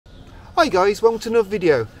Hi guys, welcome to another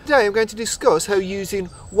video. Today I'm going to discuss how using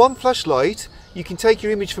one flashlight you can take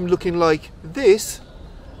your image from looking like this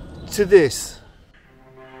to this.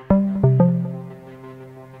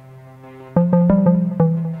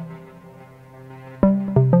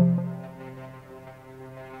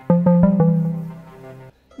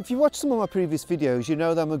 If you watch some of my previous videos, you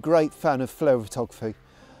know that I'm a great fan of flower photography.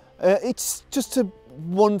 It's just a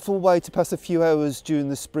wonderful way to pass a few hours during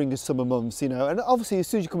the spring and summer months, you know, and obviously as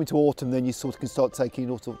soon as you come into autumn then you sort of can start taking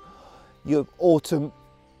your autumn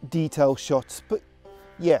detail shots. But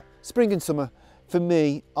yeah, spring and summer for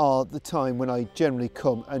me are the time when I generally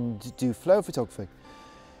come and do flower photography.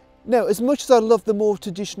 Now, as much as I love the more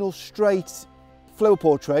traditional straight flower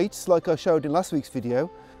portraits like I showed in last week's video,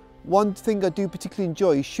 one thing I do particularly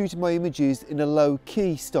enjoy is shooting my images in a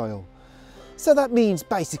low-key style. So that means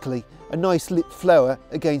basically a nice lit flower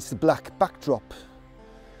against the black backdrop.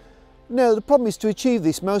 Now the problem is, to achieve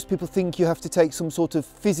this, most people think you have to take some sort of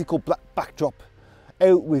physical black backdrop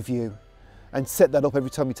out with you and set that up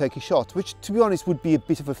every time you take a shot, which to be honest would be a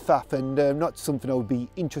bit of a faff and not something I would be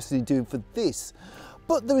interested in doing for this.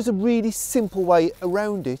 But there is a really simple way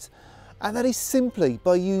around it, and that is simply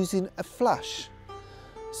by using a flash.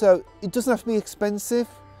 So it doesn't have to be expensive,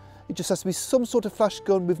 it just has to be some sort of flash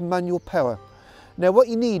gun with manual power. Now what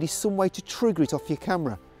you need is some way to trigger it off your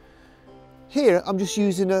camera. Here I'm just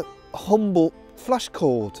using a humble flash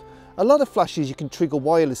cord. A lot of flashes you can trigger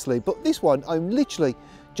wirelessly, but this one I'm literally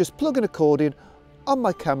just plugging a cord in on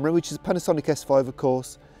my camera, which is a Panasonic S5 of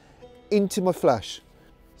course, into my flash.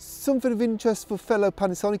 Something of interest for fellow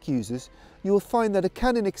Panasonic users, you will find that a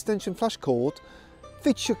Canon extension flash cord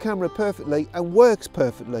fits your camera perfectly and works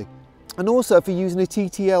perfectly. And also if you're using a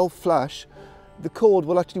TTL flash, the cord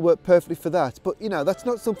will actually work perfectly for that. But you know, that's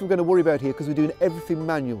not something we're going to worry about here because we're doing everything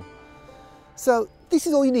manual. So this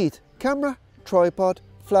is all you need: camera, tripod,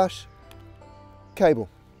 flash, cable.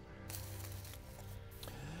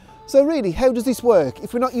 So really, how does this work?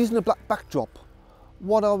 If we're not using a black backdrop,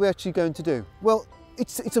 what are we actually going to do? Well,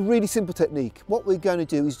 it's a really simple technique. What we're going to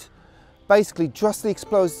do is basically drastically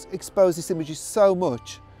expose this image so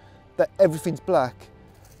much that everything's black,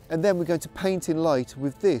 and then we're going to paint in light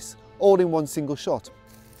with this, all in one single shot.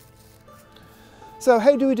 So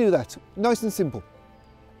how do we do that? Nice and simple.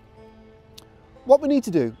 What we need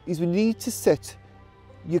to do is we need to set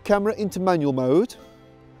your camera into manual mode,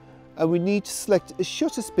 and we need to select a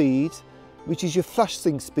shutter speed, which is your flash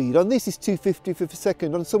sync speed. On this is 250th of a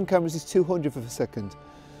second, on some cameras it's 200th of a second.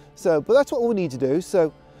 So, but that's what we need to do.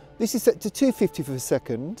 So this is set to 250th of a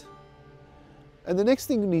second, and the next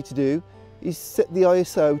thing we need to do is set the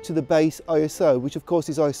ISO to the base ISO, which of course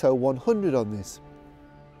is ISO 100 on this.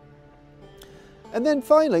 And then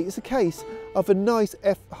finally it's a case of a nice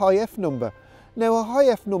high F number. Now a high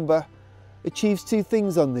F number achieves two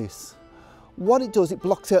things on this. What it does, it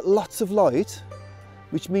blocks out lots of light,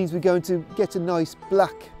 which means we're going to get a nice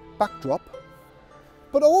black backdrop,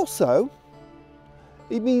 but also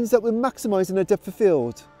it means that we're maximising our depth of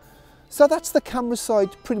field. So that's the camera side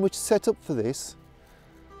pretty much set up for this.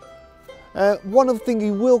 One other thing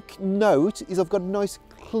you will note is I've got a nice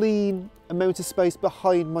clean amount of space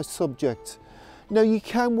behind my subject. Now you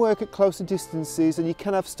can work at closer distances and you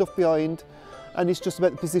can have stuff behind, and it's just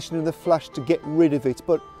about the position of the flash to get rid of it,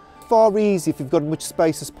 but far easier if you've got as much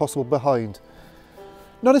space as possible behind.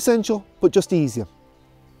 Not essential, but just easier.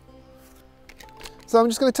 So I'm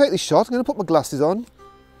just going to take this shot, I'm going to put my glasses on.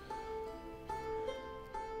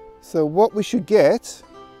 So what we should get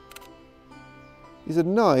is a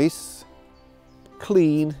nice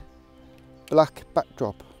clean black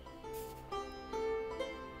backdrop,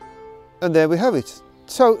 and there we have it,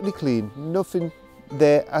 totally clean, nothing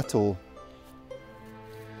there at all.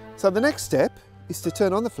 So the next step is to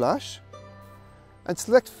turn on the flash and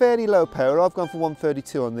select fairly low power. I've gone for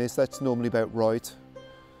 132 on this, that's normally about right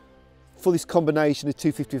for this combination of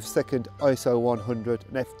 250th of a second, ISO 100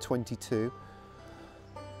 and f22.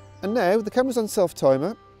 And now the camera's on self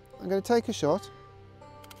timer. I'm going to take a shot.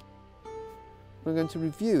 I'm going to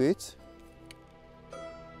review it,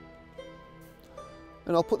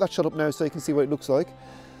 and I'll put that shot up now so you can see what it looks like.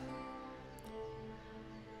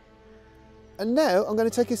 And now I'm going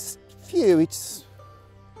to take a few, it's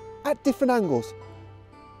at different angles.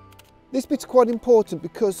 This bit's quite important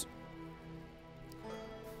because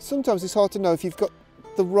sometimes it's hard to know if you've got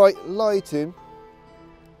the right lighting.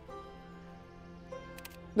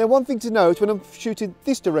 Now one thing to note, when I'm shooting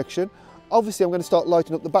this direction, obviously I'm going to start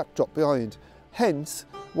lighting up the backdrop behind. Hence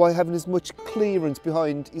why having as much clearance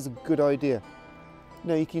behind is a good idea.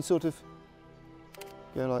 Now you can sort of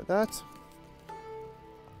go like that.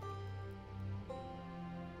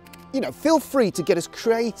 You know, feel free to get as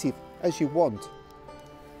creative as you want.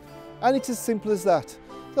 And it's as simple as that.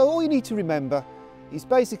 So all you need to remember is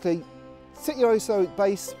basically set your ISO at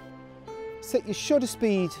base, set your shutter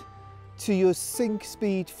speed to your sync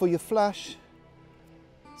speed for your flash,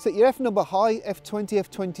 set your f number high, f20,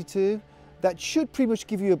 f22. That should pretty much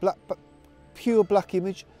give you a pure black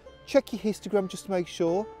image. Check your histogram just to make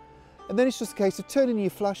sure. And then it's just a case of turning your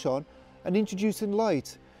flash on and introducing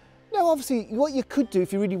light. Now obviously what you could do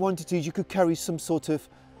if you really wanted to is you could carry some sort of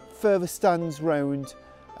further stands round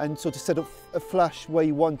and sort of set up a flash where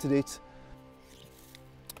you wanted it.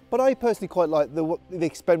 But I personally quite like the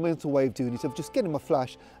experimental way of doing it, of just getting my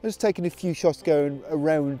flash and just taking a few shots going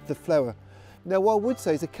around the flower. Now what I would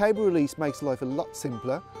say is a cable release makes life a lot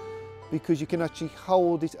simpler because you can actually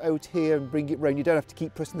hold it out here and bring it round. You don't have to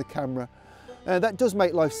keep pressing the camera. That does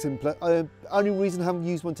make life simpler. Only reason I haven't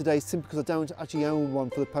used one today is simply because I don't actually own one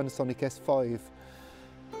for the Panasonic S5.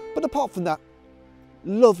 But apart from that,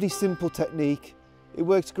 lovely simple technique. It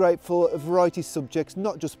works great for a variety of subjects,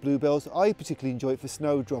 not just bluebells. I particularly enjoy it for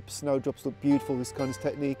snowdrops. Snowdrops look beautiful with this kind of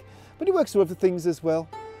technique, but it works for other things as well.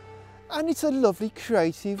 And it's a lovely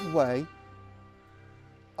creative way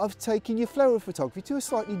of taking your flower photography to a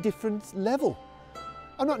slightly different level.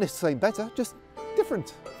 I'm not necessarily saying better, just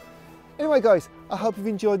different. Anyway guys, I hope you've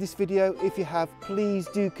enjoyed this video. If you have, please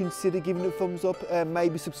do consider giving it a thumbs up and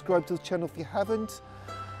maybe subscribe to the channel if you haven't.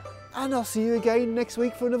 And I'll see you again next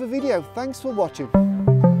week for another video. Thanks for watching.